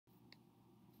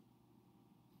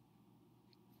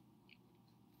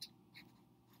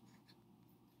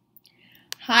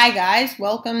Hi guys,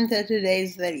 welcome to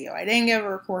today's video. I didn't get a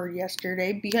record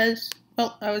yesterday because,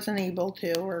 well, I wasn't able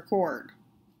to record.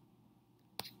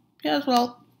 Because,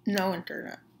 well, no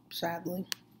internet, sadly.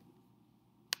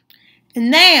 And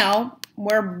now,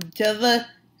 we're to the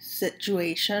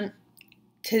situation.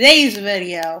 Today's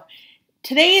video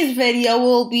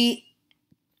will be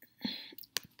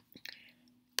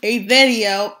a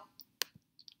video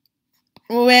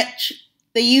which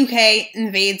the UK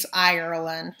invades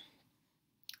Ireland,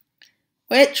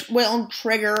 which will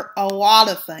trigger a lot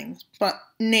of things, but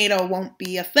NATO won't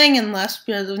be a thing unless,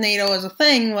 because if NATO is a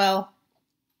thing, well,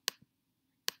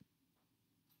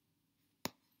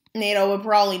 NATO would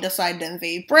probably decide to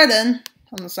invade Britain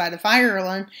on the side of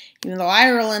Ireland, even though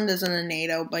Ireland isn't in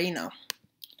NATO, but you know.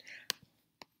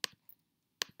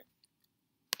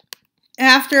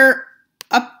 After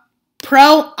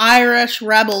pro-Irish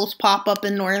rebels pop up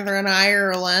in Northern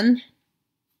Ireland,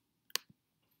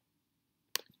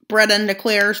 Britain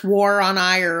declares war on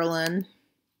Ireland.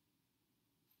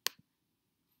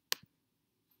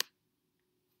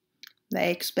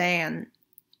 They expand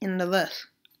into this.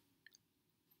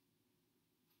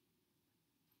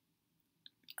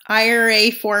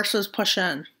 IRA forces push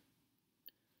up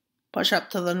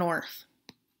to the north.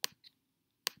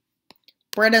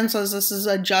 Britain says this is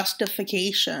a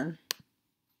justification.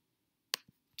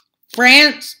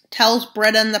 France tells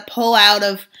Britain to pull out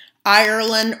of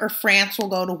Ireland or France will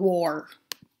go to war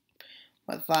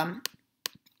with them.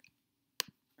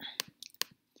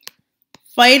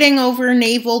 Fighting over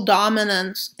naval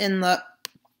dominance in the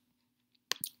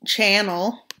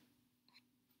Channel,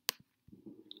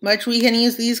 which we can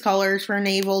use these colors for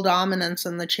naval dominance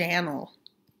in the Channel.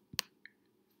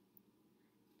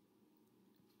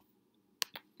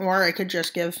 Or I could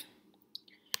just give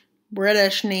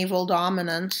British naval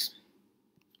dominance.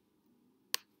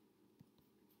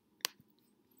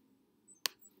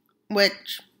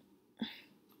 Which,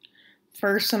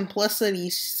 for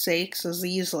simplicity's sakes, is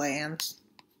these lands.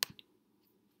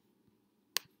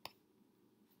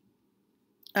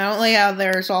 I don't like how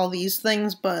there's all these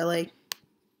things, but like,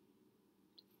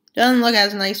 doesn't look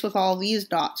as nice with all these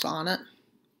dots on it.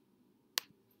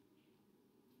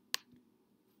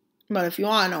 But if you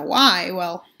want to know why,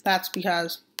 well, that's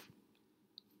because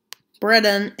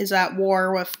Britain is at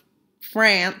war with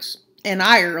France and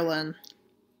Ireland.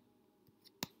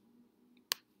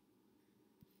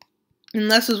 And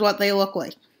this is what they look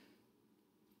like.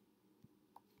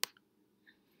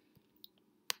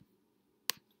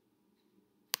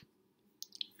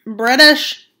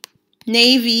 British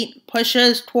Navy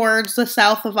pushes towards the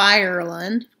south of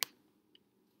Ireland,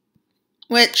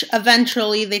 which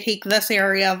eventually they take this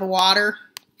area of the water,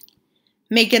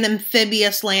 make an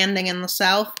amphibious landing in the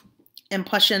south, and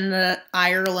push into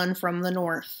Ireland from the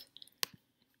north.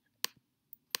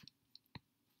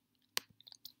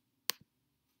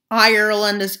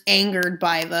 Ireland is angered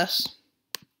by this.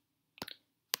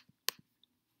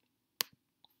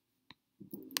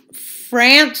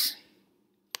 France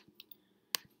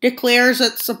declares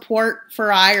its support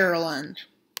for Ireland,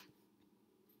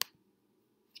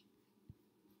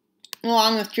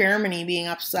 along with Germany being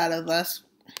upset at this.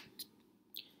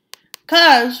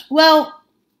 Because, well,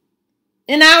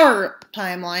 in our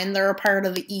timeline, they're a part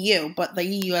of the EU, but the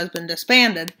EU has been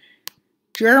disbanded.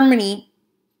 Germany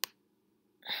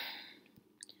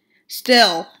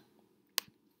still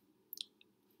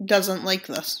doesn't like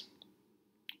this.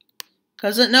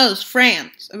 Because it knows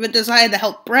France, if it decided to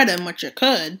help Britain, which it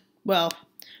could, well,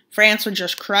 France would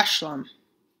just crush them.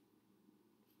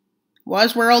 What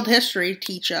does world history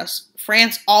teach us?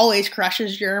 France always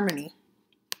crushes Germany.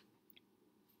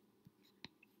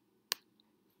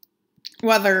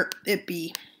 Whether it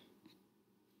be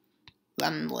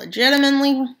them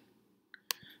legitimately.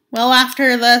 Well,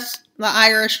 after this, the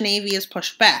Irish Navy is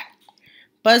pushed back.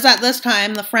 But it's at this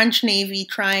time the French Navy,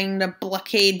 trying to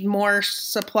blockade more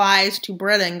supplies to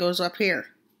Britain, goes up here,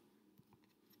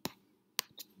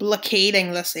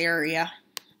 blockading this area.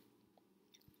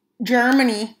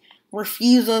 Germany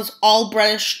refuses all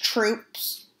British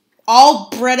troops,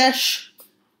 all British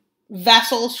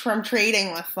vessels from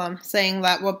trading with them, saying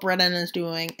that what Britain is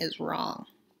doing is wrong.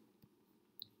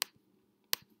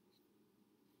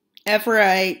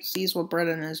 FRA sees what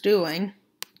Britain is doing,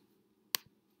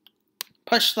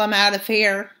 push them out of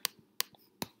here.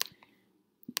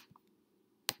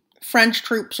 French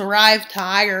troops arrive to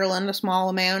Ireland, a small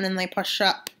amount, and they push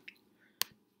up.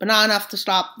 But not enough to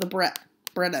stop the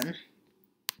Britain,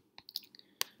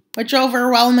 which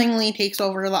overwhelmingly takes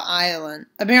over the island.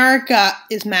 America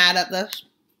is mad at this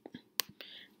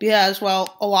because,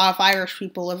 well, a lot of Irish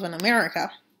people live in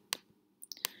America.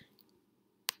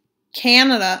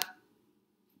 Canada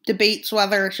debates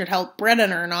whether it should help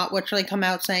Britain or not, which they come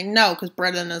out saying no, because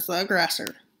Britain is the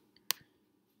aggressor.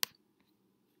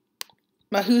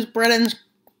 But who's Britain's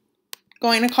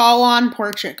going to call on?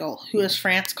 Portugal. Who does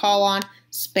France call on?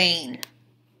 Spain.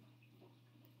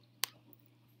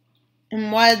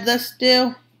 And what did this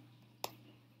do?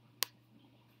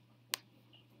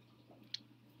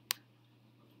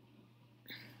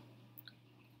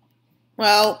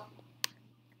 Well,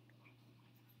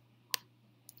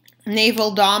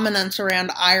 naval dominance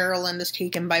around Ireland is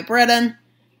taken by Britain,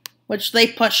 which they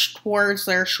push towards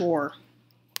their shore.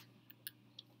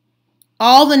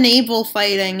 All the naval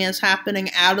fighting is happening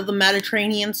out of the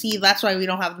Mediterranean Sea. That's why we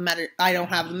don't have I don't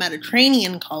have the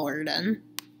Mediterranean colored in.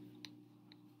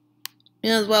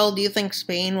 As well, do you think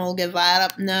Spain will give that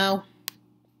up? No.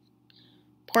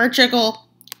 Portugal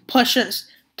pushes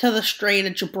to the Strait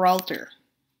of Gibraltar.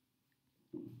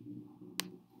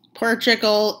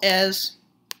 Portugal is...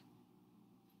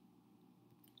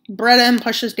 Britain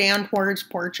pushes down towards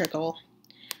Portugal.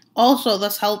 Also,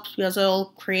 this helps because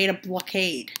it'll create a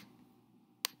blockade.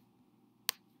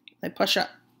 They push up.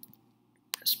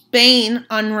 Spain,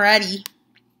 unready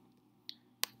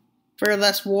for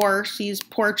this war, sees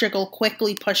Portugal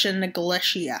quickly push into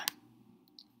Galicia.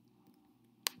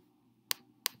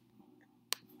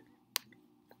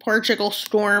 Portugal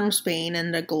storms Spain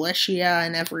into Galicia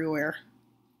and everywhere.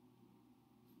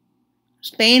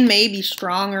 Spain may be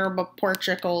stronger, but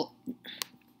Portugal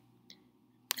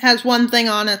has one thing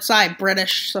on its side: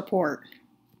 British support.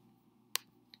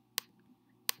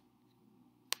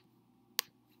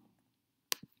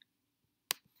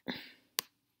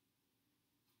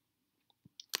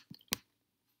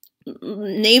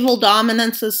 Naval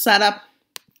dominance is set up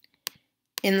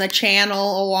in the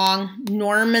channel along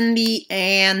Normandy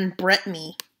and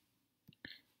Brittany.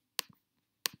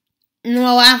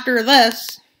 Well, after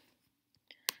this,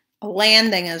 a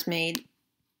landing is made.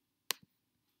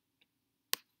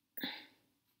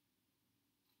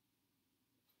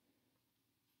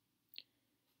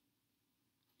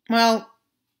 Well,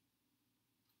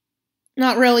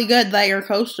 not really good that your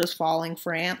coast is falling,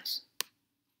 France.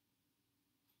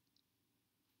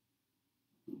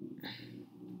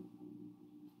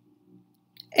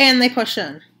 And they push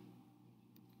in.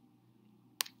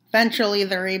 Eventually,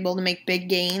 they're able to make big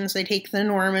gains. They take the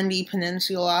Normandy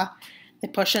Peninsula. They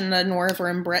push into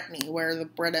northern Brittany, where the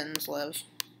Britons live.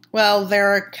 Well,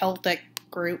 they're a Celtic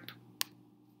group.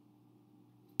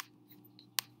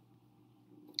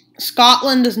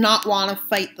 Scotland does not want to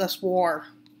fight this war,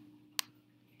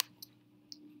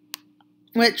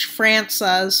 which France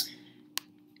says.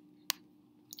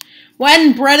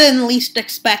 When Britain least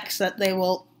expects it, they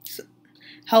will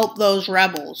help those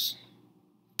rebels.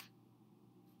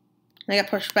 They get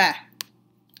pushed back.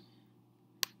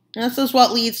 This is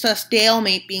what leads to a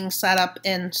stalemate being set up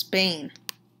in Spain.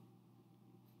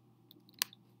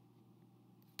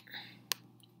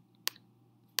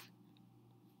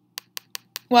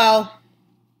 Well,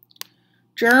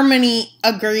 Germany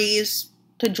agrees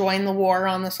to join the war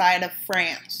on the side of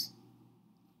France.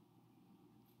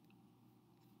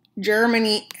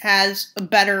 Germany has a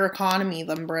better economy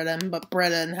than Britain, but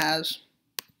Britain has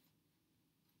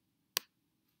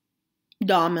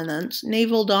dominance,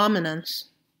 naval dominance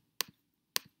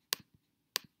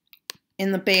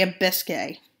in the Bay of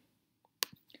Biscay.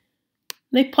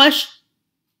 They push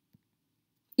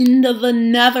into the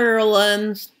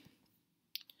Netherlands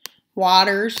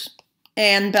waters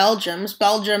and Belgium's.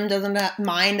 Belgium doesn't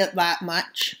mind it that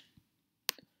much.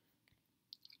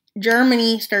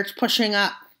 Germany starts pushing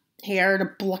up here to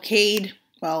blockade,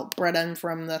 well, Britain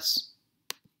from this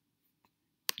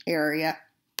area.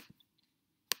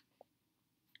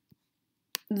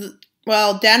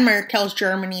 Well, Denmark tells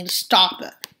Germany to stop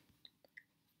it.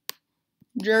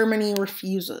 Germany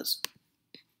refuses.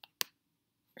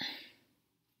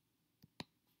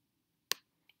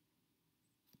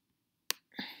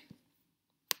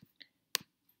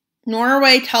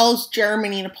 Norway tells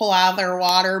Germany to pull out of their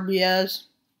water because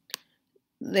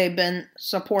they've been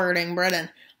supporting Britain.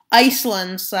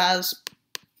 Iceland says,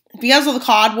 because of the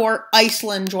Cod War,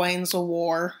 Iceland joins the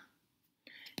war.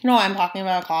 You know why I'm talking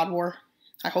about a Cod War?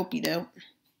 I hope you do.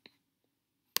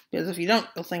 Because if you don't,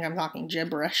 you'll think I'm talking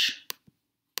gibberish.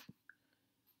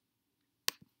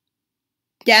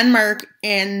 Denmark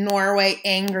and Norway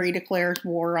angry declares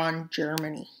war on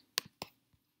Germany.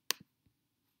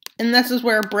 And this is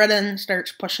where Britain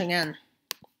starts pushing in.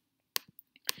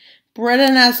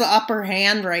 Britain has the upper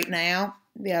hand right now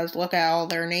because look at all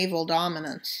their naval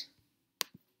dominance.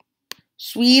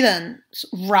 Sweden's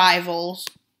rivals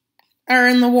are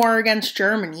in the war against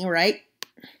Germany, right?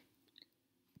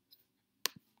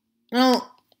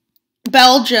 Well,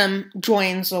 Belgium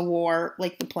joins the war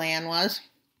like the plan was.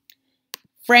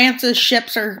 France's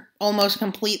ships are almost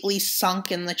completely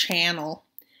sunk in the Channel.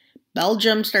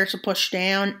 Belgium starts to push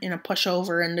down and a push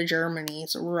over into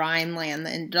Germany's Rhineland,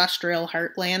 the industrial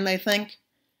heartland, I think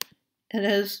it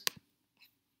is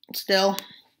still,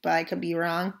 but I could be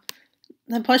wrong.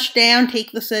 They push down,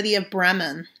 take the city of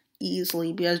Bremen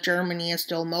easily because Germany is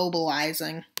still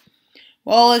mobilizing.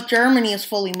 Well, if Germany is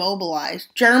fully mobilized,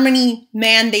 Germany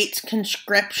mandates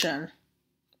conscription,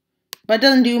 but it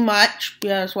doesn't do much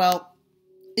because, well,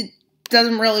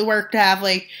 doesn't really work to have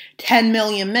like 10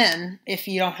 million men if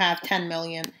you don't have 10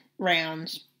 million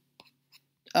rounds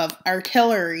of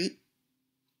artillery,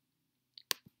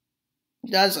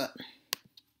 does it?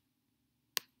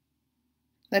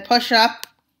 They push up.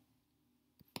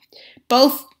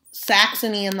 Both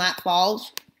Saxony and that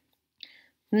falls.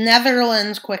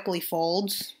 Netherlands quickly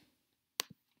folds.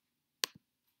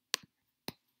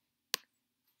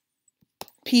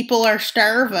 People are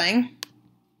starving.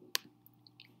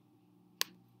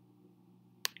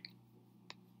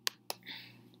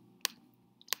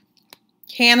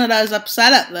 Canada is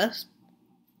upset at this.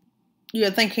 You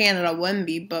would think Canada wouldn't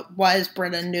be, but what is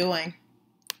Britain doing?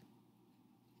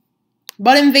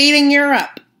 But invading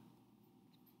Europe.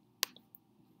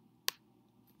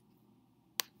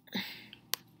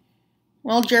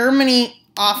 Well, Germany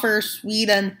offers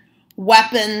Sweden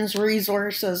weapons,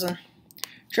 resources, and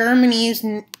Germany's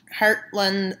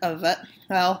heartland of it.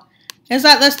 Well, is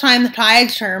at this time the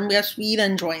tides turn because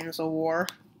Sweden joins the war.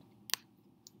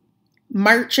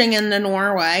 Marching into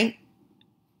Norway.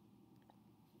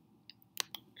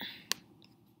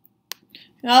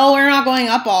 No, we're not going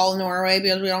up all Norway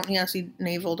because we don't see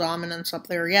naval dominance up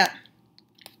there yet.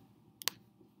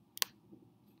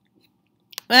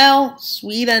 Well,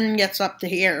 Sweden gets up to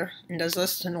here and does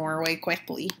this to Norway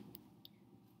quickly.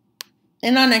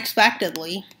 And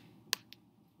unexpectedly.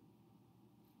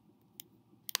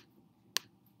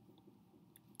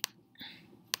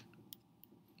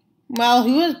 Well,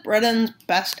 who is Britain's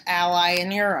best ally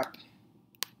in Europe?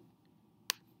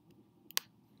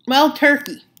 Well,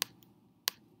 Turkey.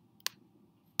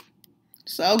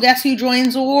 So guess who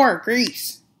joins the war?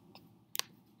 Greece.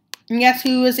 And guess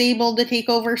who was able to take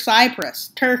over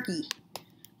Cyprus? Turkey.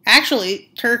 Actually,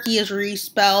 Turkey is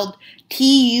respelled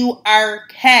Turkiye.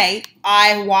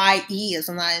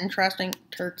 Isn't that interesting?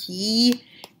 Turkey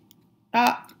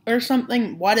or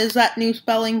something. What is that new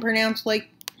spelling pronounced like?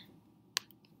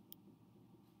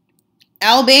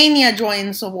 Albania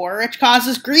joins the war, which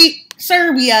causes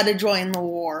Serbia to join the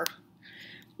war.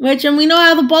 And we know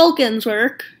how the Balkans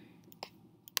work.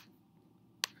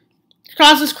 Which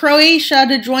causes Croatia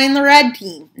to join the red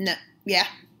team. No, yeah.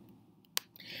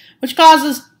 Which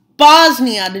causes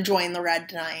Bosnia to join the red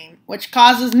team. Which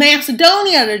causes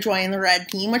Macedonia to join the red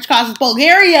team. Which causes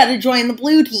Bulgaria to join the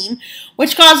blue team.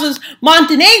 Which causes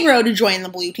Montenegro to join the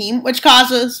blue team. Which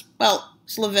causes, well,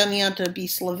 Slovenia to be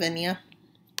Slovenia.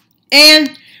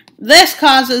 And this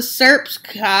causes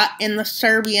Srpska in the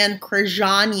Serbian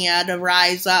Krajania to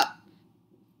rise up.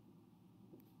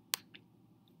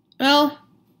 Well,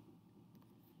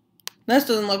 this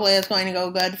doesn't look like it's going to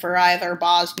go good for either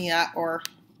Bosnia or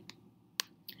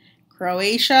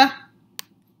Croatia.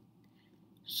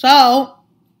 So,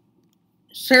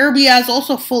 Serbia is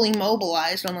also fully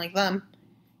mobilized, unlike them.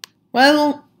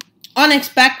 Well,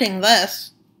 unexpecting this.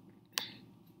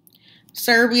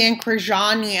 Serbia and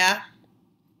Krajania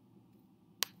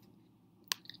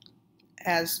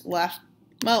has left.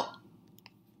 Well,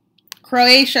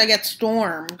 Croatia gets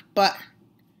stormed, but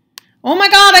oh my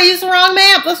god, I used the wrong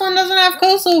map. This one doesn't have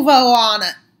Kosovo on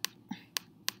it.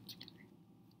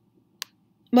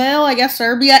 Well, I guess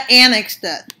Serbia annexed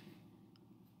it.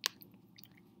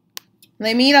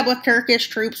 They meet up with Turkish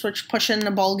troops which push into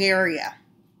Bulgaria.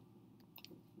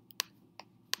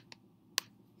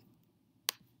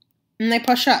 And they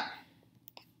push up.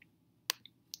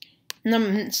 In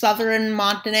the southern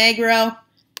Montenegro,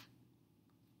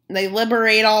 they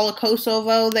liberate all of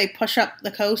Kosovo. They push up the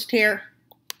coast here.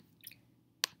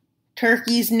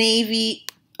 Turkey's navy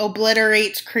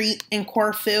obliterates Crete and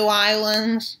Corfu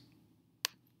Islands.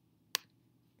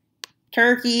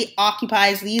 Turkey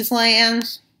occupies these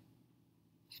lands.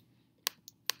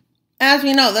 As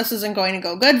we know, this isn't going to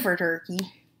go good for Turkey.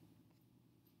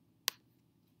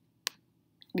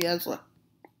 Because look,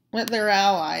 with their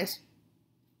allies.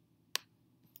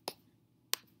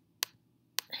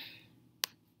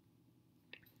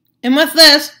 And with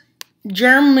this,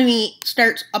 Germany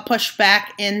starts a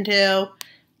pushback into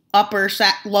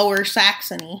lower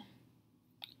Saxony.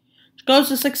 Which goes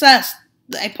to success.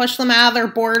 They push them out of their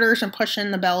borders and push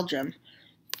into Belgium.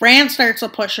 France starts a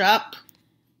push up.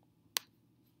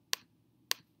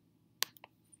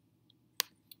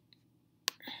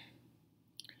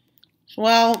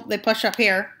 Well, they push up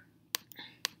here.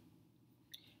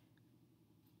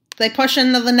 They push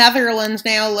into the Netherlands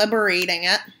now, liberating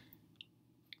it.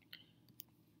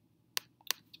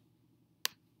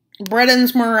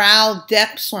 Britain's morale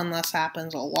dips when this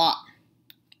happens a lot.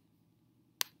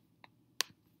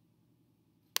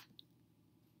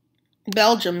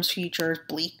 Belgium's future is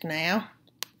bleak now.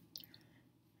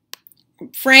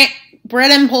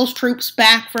 Britain pulls troops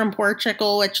back from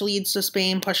Portugal, which leads to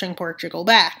Spain pushing Portugal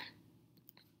back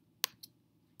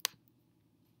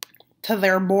to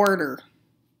their border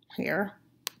here.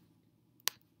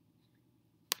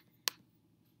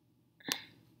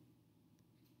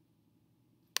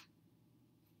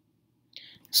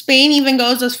 Spain even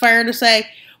goes as far to say,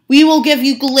 "We will give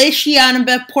you Galicia and a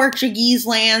bit of Portuguese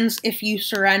lands if you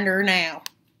surrender now,"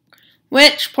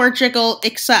 which Portugal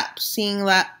accepts, seeing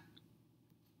that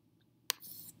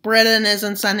Britain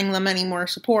isn't sending them any more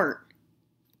support.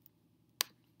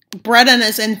 Britain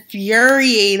is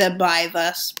infuriated by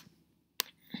this.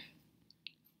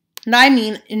 And I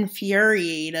mean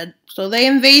infuriated. So they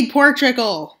invade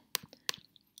Portugal.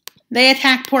 They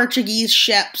attack Portuguese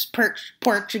ships,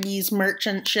 Portuguese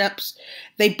merchant ships.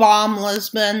 They bomb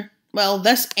Lisbon. Well,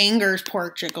 this angers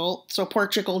Portugal, so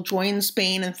Portugal joins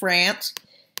Spain and France.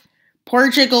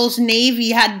 Portugal's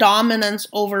navy had dominance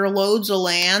over loads of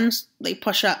lands. They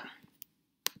push up.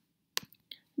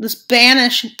 The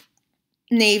Spanish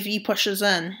navy pushes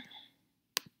in.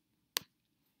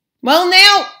 Well,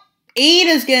 now aid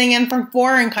is getting in from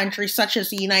foreign countries such as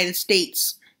the United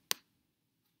States.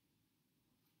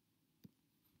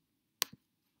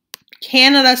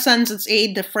 Canada sends its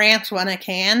aid to France when it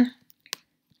can.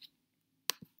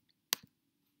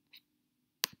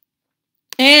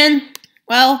 And,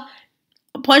 well,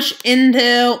 a push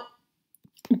into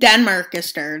Denmark is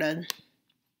started,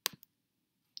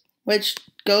 which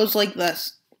goes like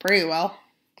this pretty well.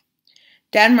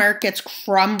 Denmark gets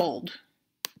crumbled.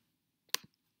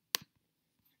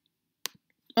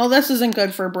 Well, this isn't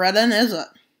good for Britain, is it?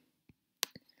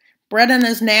 Britain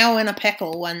is now in a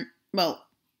pickle when, well,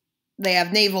 they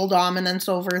have naval dominance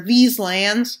over these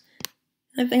lands.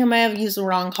 I think I might have used the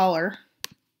wrong color.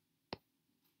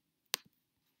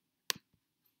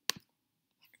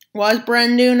 What does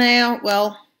Britain do now?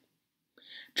 Well,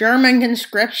 German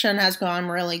conscription has gone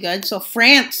really good. So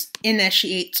France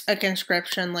initiates a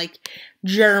conscription like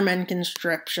German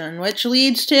conscription, which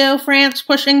leads to France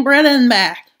pushing Britain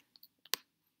back.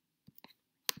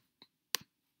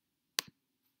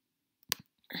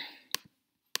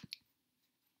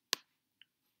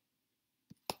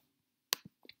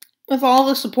 With all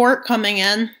the support coming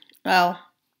in, well,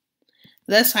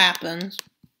 this happens.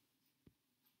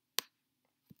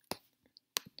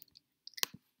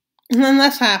 And then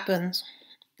this happens.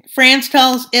 France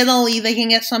tells Italy they can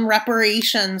get some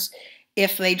reparations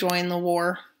if they join the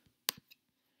war.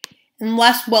 And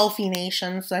less wealthy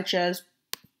nations, such as,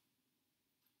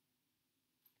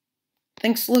 I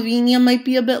think Slovenia might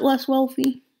be a bit less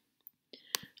wealthy.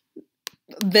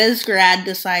 Visegrad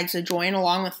decides to join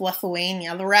along with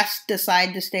Lithuania. The rest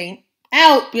decide to stay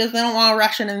out because they don't want a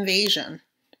Russian invasion.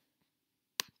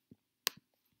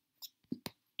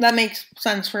 That makes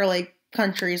sense for like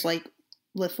countries like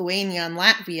Lithuania and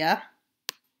Latvia.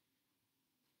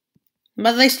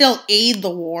 But they still aid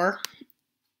the war.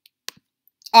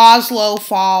 Oslo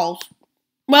falls.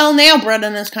 Well, now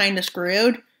Britain is kind of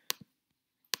screwed.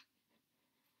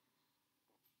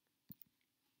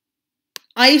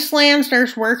 Iceland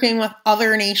starts working with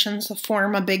other nations to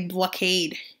form a big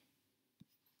blockade.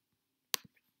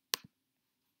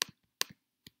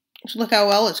 Just look how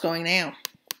well it's going now.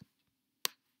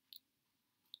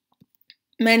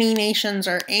 Many nations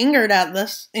are angered at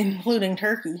this, including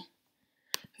Turkey,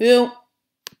 who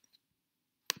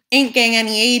ain't getting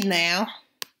any aid now.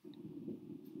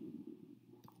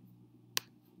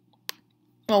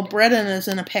 Well, Britain is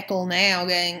in a pickle now,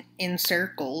 getting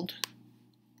encircled.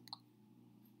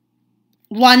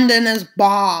 London is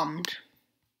bombed.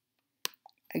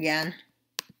 Again.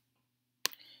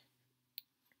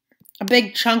 A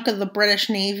big chunk of the British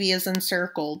Navy is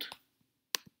encircled.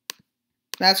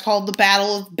 That's called the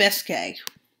Battle of Biscay.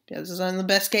 This is in the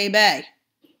Biscay Bay.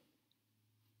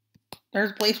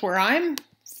 There's a place where I'm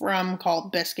from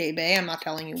called Biscay Bay. I'm not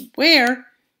telling you where,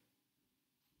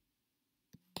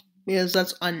 because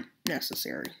that's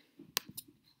unnecessary.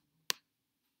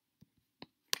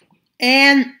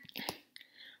 And,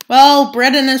 well,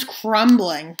 Britain is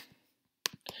crumbling.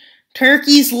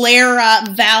 Turkey's lira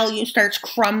value starts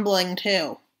crumbling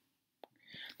too.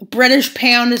 The British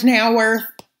pound is now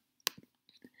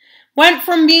went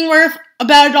from being worth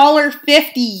about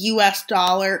 $1.50 US,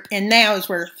 and now is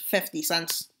worth 50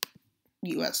 cents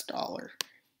US dollar.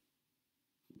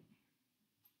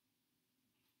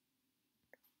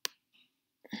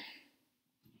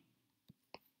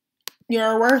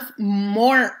 You're worth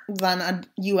more than a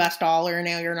US dollar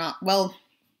now. You're not. Well,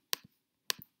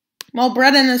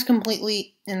 Britain is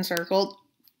completely encircled.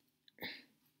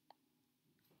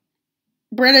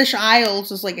 British Isles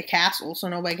is like a castle, so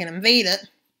nobody can invade it.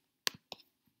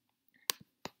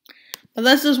 But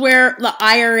this is where the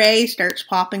IRA starts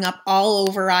popping up all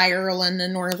over Ireland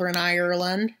and Northern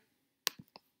Ireland.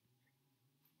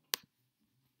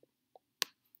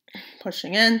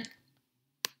 Pushing in.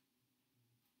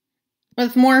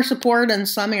 With more support in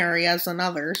some areas than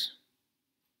others.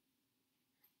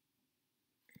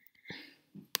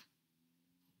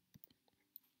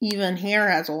 Even here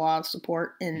has a lot of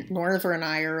support in Northern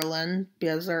Ireland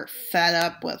because they're fed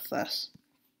up with this.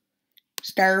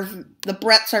 The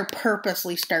Brits are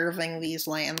purposely starving these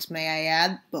lands, may I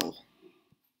add. Ugh.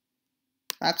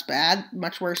 That's bad.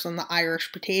 Much worse than the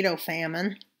Irish potato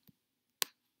famine.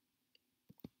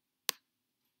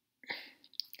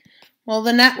 Well,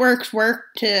 the networks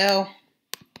work to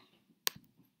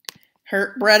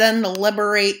hurt Britain, to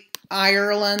liberate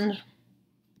Ireland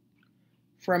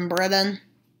from Britain.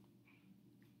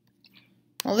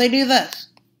 Well, they do this.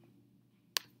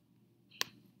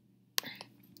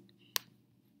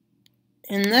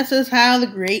 And this is how the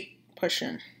Great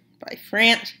Push-In by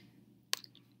France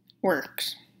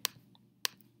works.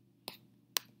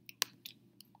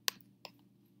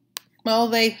 Well,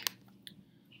 they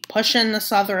push into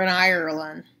Southern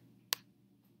Ireland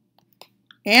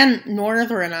and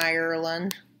Northern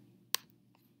Ireland,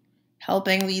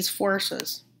 helping these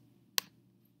forces.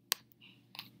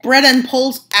 Britain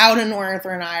pulls out of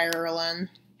Northern Ireland.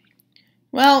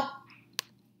 Well,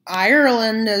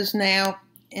 Ireland is now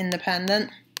independent.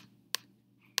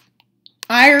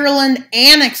 Ireland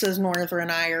annexes Northern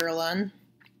Ireland.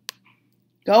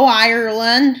 Go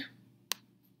Ireland.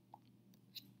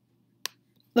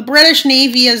 The British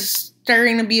Navy is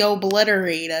starting to be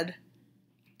obliterated.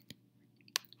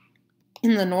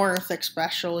 In the north,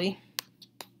 especially.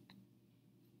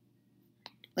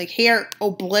 Like here,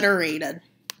 obliterated.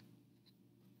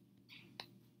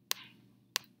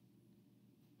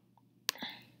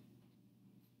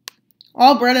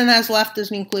 All Britain has left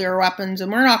is nuclear weapons,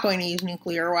 and we're not going to use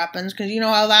nuclear weapons, because you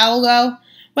know how that'll go?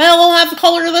 Well, we'll have the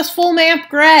color of this full map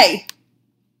gray.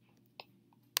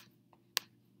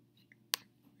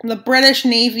 The British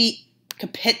Navy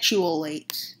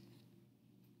capitulates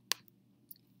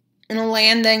in a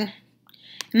landing.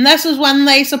 And this is when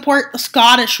they support the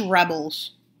Scottish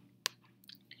rebels,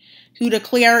 who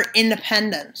declare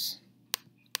independence.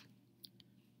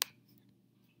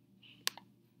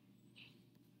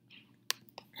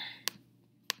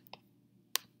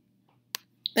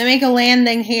 They make a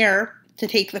landing here to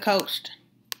take the coast.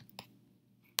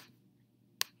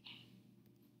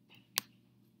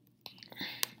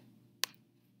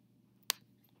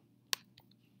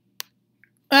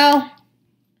 Well,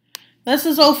 this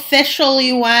is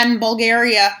officially when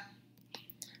Bulgaria,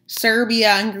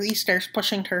 Serbia, and Greece starts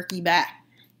pushing Turkey back.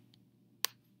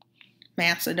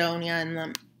 Macedonia and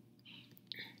them.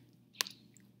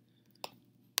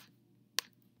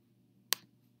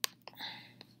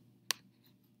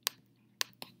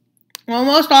 Well,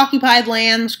 most occupied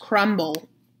lands crumble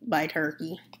by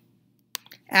Turkey.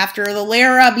 After the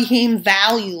lira became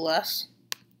valueless.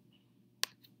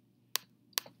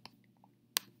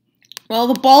 Well,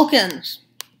 the Balkans.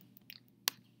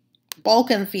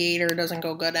 Balkan theater doesn't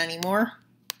go good anymore.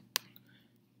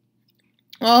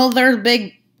 Well, there's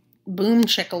big boom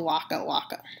chicka waka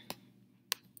waka.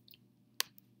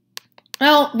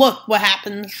 Well, look what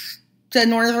happens to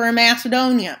Northern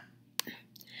Macedonia.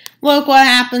 Look what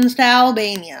happens to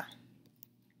Albania.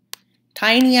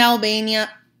 Tiny Albania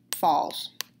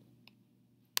falls.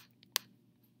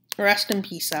 Rest in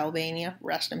peace, Albania.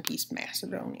 Rest in peace,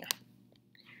 Macedonia.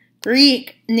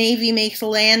 Greek Navy makes a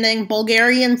landing.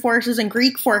 Bulgarian forces and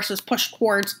Greek forces push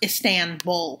towards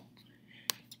Istanbul.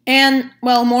 And,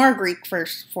 well, more Greek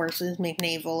forces make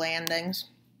naval landings.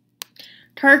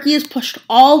 Turkey is pushed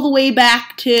all the way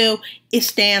back to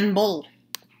Istanbul.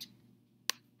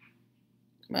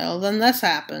 Well, then this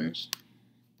happens.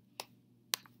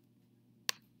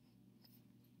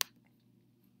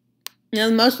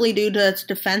 Mostly due to its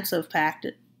defensive pact,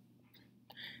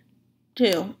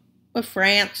 too, with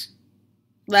France.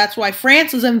 That's why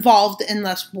France is involved in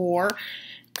this war.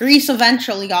 Greece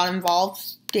eventually got involved,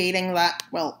 stating that,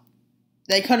 well,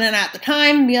 they couldn't at the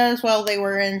time because, well, they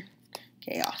were in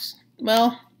chaos.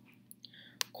 Well,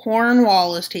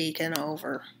 Cornwall is taken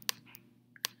over.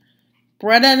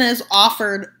 Britain is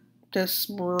offered to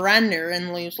surrender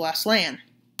and lose less land.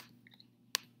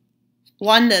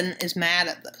 London is mad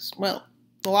at this. Well,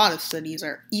 a lot of cities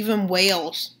are. Even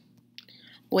Wales.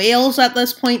 Wales at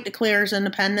this point declares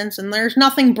independence, and there's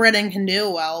nothing Britain can do,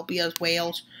 well, because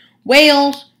Wales.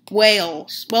 Well,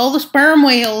 the sperm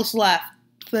whales left.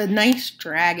 The nice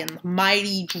dragon, the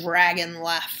mighty dragon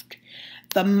left.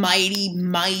 The mighty,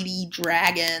 mighty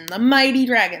dragon. The mighty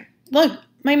dragon. Look,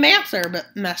 my maps are a bit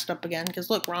messed up again, because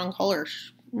look, wrong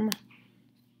colors.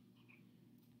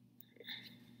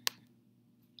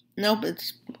 Nope,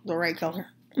 it's the right color.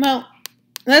 Well,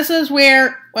 this is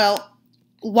where, well,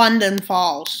 London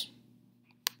falls.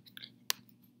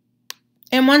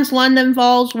 And once London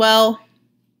falls, well,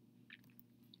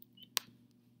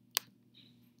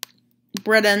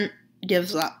 Britain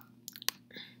gives up.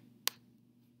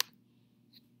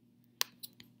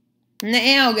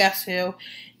 Now, guess who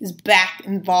is back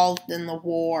involved in the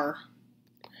war?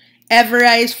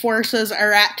 Everybody's forces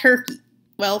are at Turkey.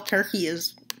 Well, Turkey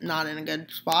is not in a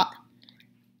good spot.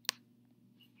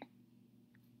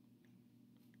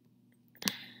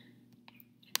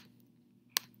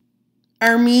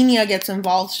 Armenia gets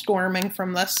involved, storming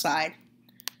from this side.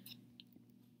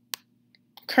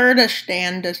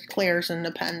 Kurdistan declares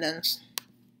independence.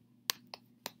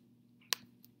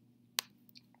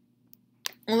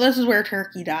 Well, this is where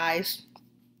Turkey dies.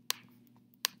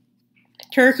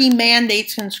 Turkey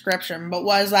mandates conscription, but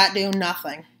what does that do?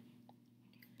 Nothing.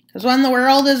 Because when the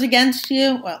world is against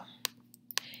you, well,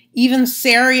 even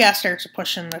Syria starts to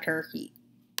push into Turkey.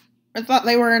 I thought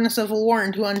they were in a civil war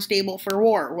and too unstable for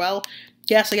war. Well,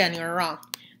 guess again, you were wrong.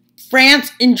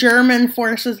 France and German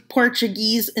forces,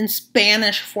 Portuguese and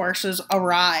Spanish forces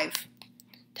arrive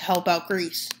to help out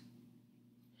Greece.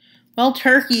 Well,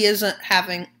 Turkey isn't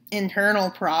having internal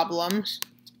problems,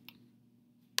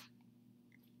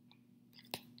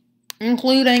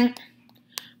 including,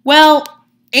 well,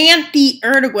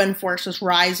 anti-Erdogan forces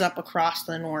rise up across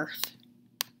the north.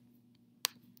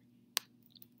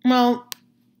 Well,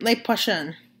 they push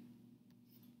in.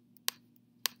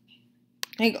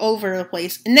 Take over the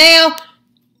place. Now,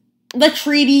 the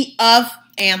Treaty of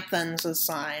Athens is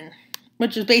signed,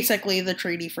 which is basically the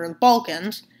treaty for the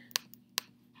Balkans.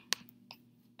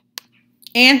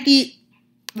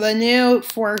 The new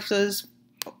forces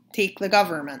take the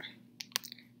government.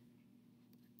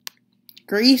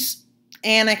 Greece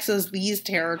annexes these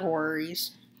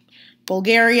territories.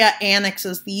 Bulgaria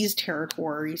annexes these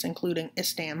territories, including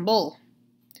Istanbul.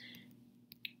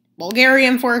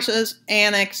 Bulgarian forces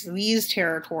annex these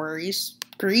territories.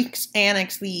 Greeks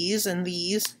annex these and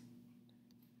these.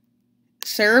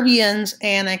 Serbians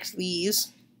annex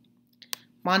these.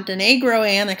 Montenegro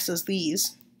annexes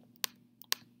these.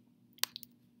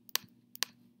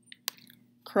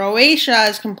 Croatia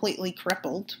is completely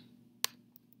crippled.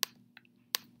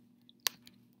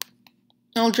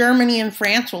 Now, Germany and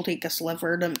France will take a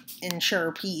sliver to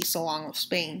ensure peace along with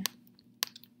Spain.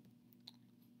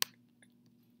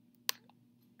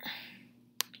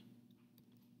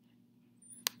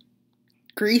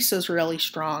 Greece is really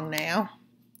strong now.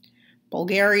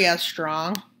 Bulgaria is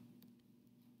strong.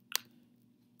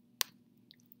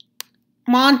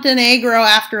 Montenegro,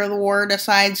 after the war,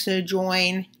 decides to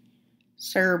join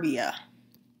Serbia.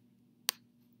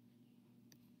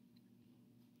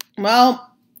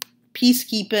 Well,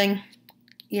 peacekeeping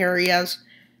areas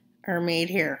are made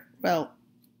here. Well,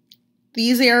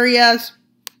 these areas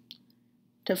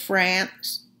to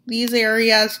France, these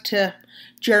areas to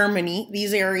Germany,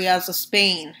 these areas of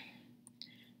Spain.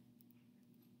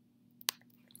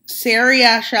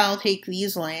 Syria shall take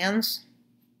these lands.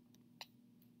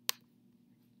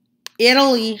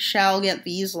 Italy shall get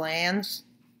these lands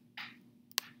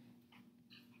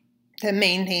to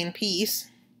maintain peace.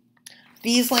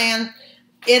 These lands,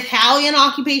 Italian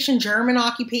occupation, German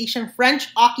occupation, French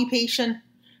occupation,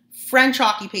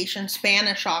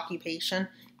 Spanish occupation,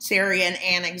 Syrian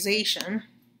annexation.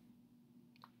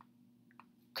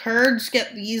 Kurds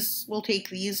get these, will take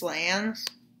these lands.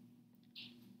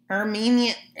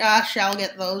 Armenia shall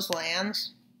get those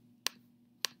lands.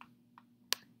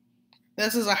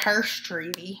 This is a harsh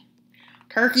treaty.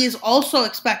 Turkey is also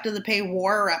expected to pay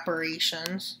war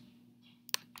reparations,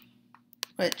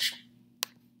 which,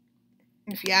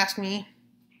 if you ask me,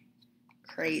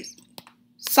 crazy.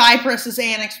 Cyprus is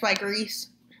annexed by Greece.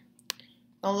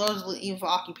 All those leave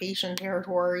occupation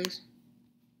territories.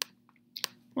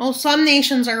 Well, some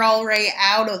nations are already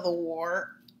out of the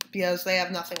war because they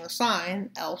have nothing to sign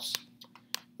else.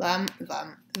 Them.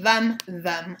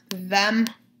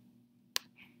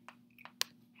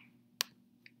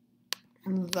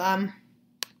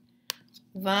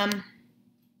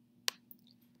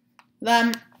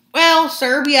 Well,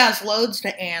 Serbia has loads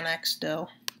to annex still.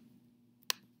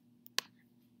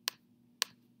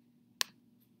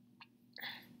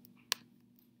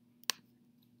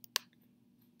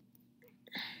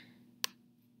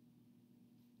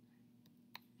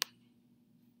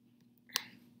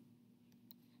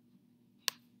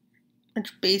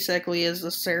 Which basically is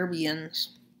the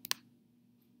Serbians.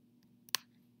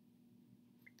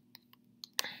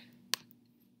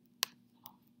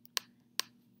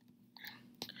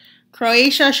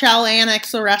 Croatia shall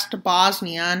annex the rest of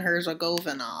Bosnia and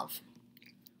Herzegovina.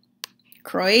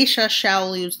 Croatia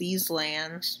shall lose these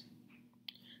lands.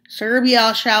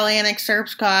 Serbia shall annex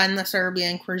Srpska and the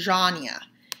Serbian Krajania.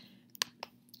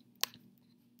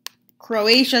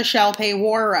 Croatia shall pay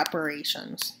war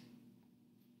reparations.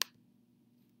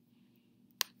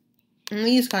 And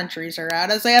these countries are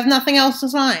out as they have nothing else to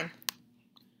sign.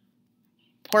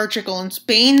 Portugal and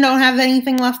Spain don't have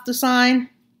anything left to sign.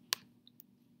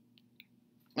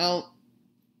 Well,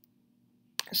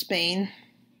 Spain.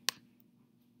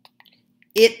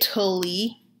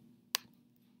 Italy.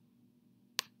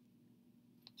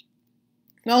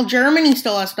 Well, Germany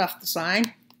still has stuff to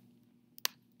sign.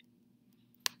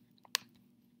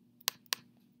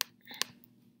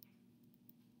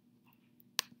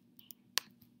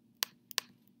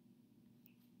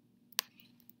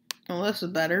 Well, this is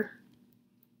better.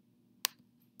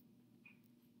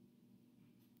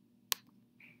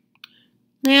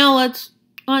 Now let's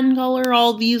uncolor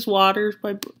all these waters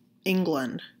by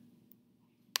England.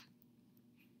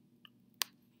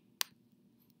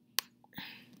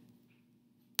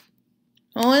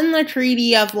 Well, in the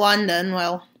Treaty of London,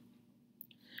 well,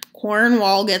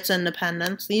 Cornwall gets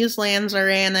independence. These lands are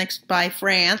annexed by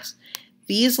France.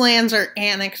 These lands are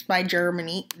annexed by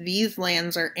Germany. These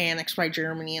lands are annexed by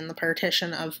Germany in the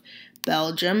partition of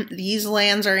Belgium. These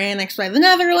lands are annexed by the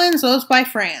Netherlands, those by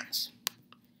France.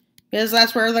 Because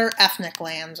that's where their ethnic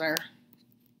lands are.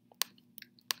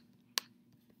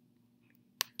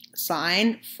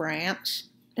 Signed, France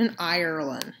and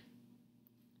Ireland.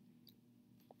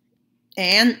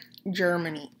 And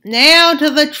Germany. Now to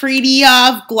the Treaty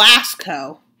of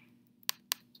Glasgow.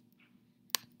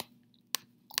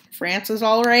 France is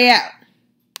already out.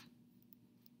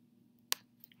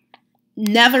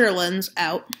 Netherlands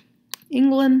out.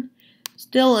 England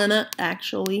still in it,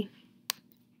 actually.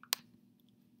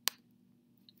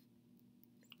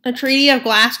 The Treaty of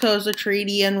Glasgow is a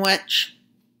treaty in which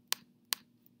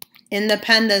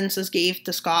independence is gave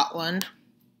to Scotland.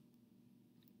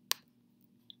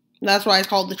 That's why it's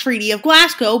called the Treaty of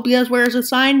Glasgow, because where is it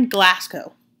signed?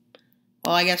 Glasgow.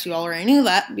 Well, I guess you already knew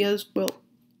that, because, well,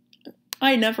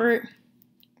 I never...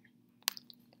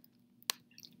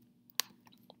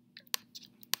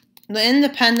 The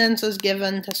independence is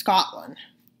given to Scotland.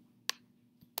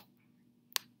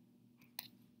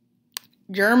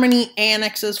 Germany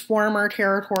annexes former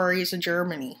territories of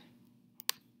Germany.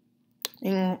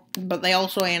 But they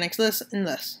also annex this and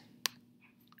this.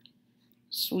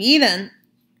 Sweden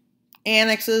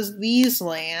annexes these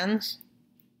lands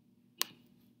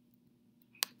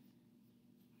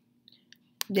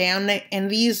down in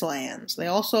these lands. They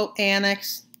also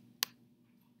annex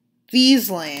these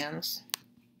lands.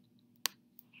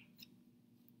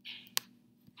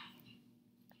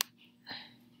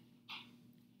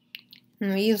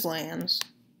 And these lands.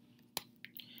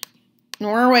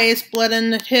 Norway is split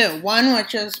into two. One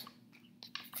which is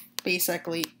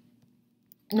basically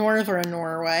northern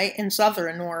Norway and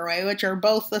southern Norway, which are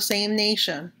both the same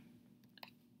nation.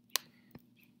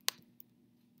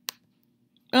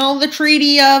 Well, the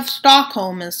Treaty of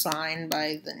Stockholm is signed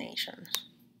by the nations.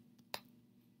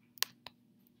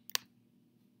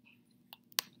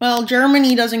 Well,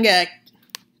 Germany doesn't get...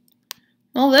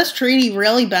 Well, this treaty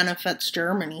really benefits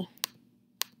Germany.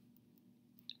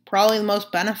 Probably the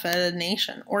most benefited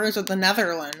nation. Or is it the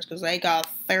Netherlands? Because they got a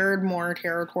third more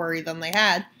territory than they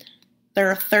had.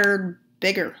 They're a third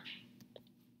bigger.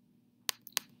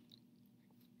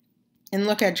 And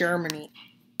look at Germany.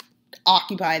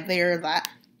 Occupied there, that.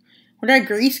 Where did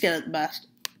Greece get it the best?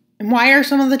 And why are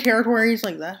some of the territories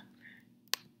like that?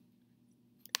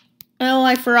 Well,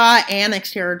 I forgot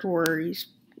annexed territories.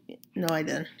 No, I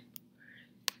didn't.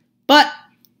 But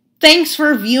thanks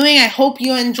for viewing. I hope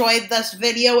you enjoyed this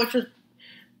video, which was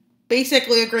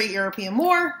basically a Great European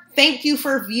War. Thank you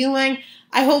for viewing.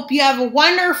 I hope you have a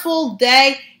wonderful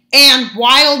day, and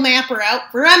Wild Mapper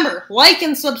out. Remember, like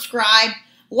and subscribe.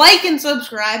 Like and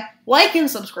subscribe. Like and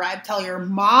subscribe. Tell your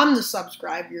mom to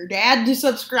subscribe. Your dad to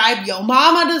subscribe. Your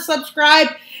mama to subscribe.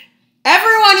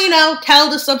 Everyone you know,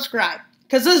 tell to subscribe.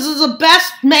 Because this is the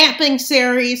best mapping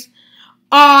series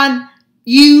on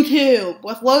YouTube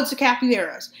with loads of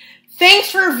capybaras.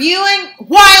 Thanks for viewing.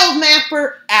 Wild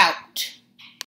Mapper out.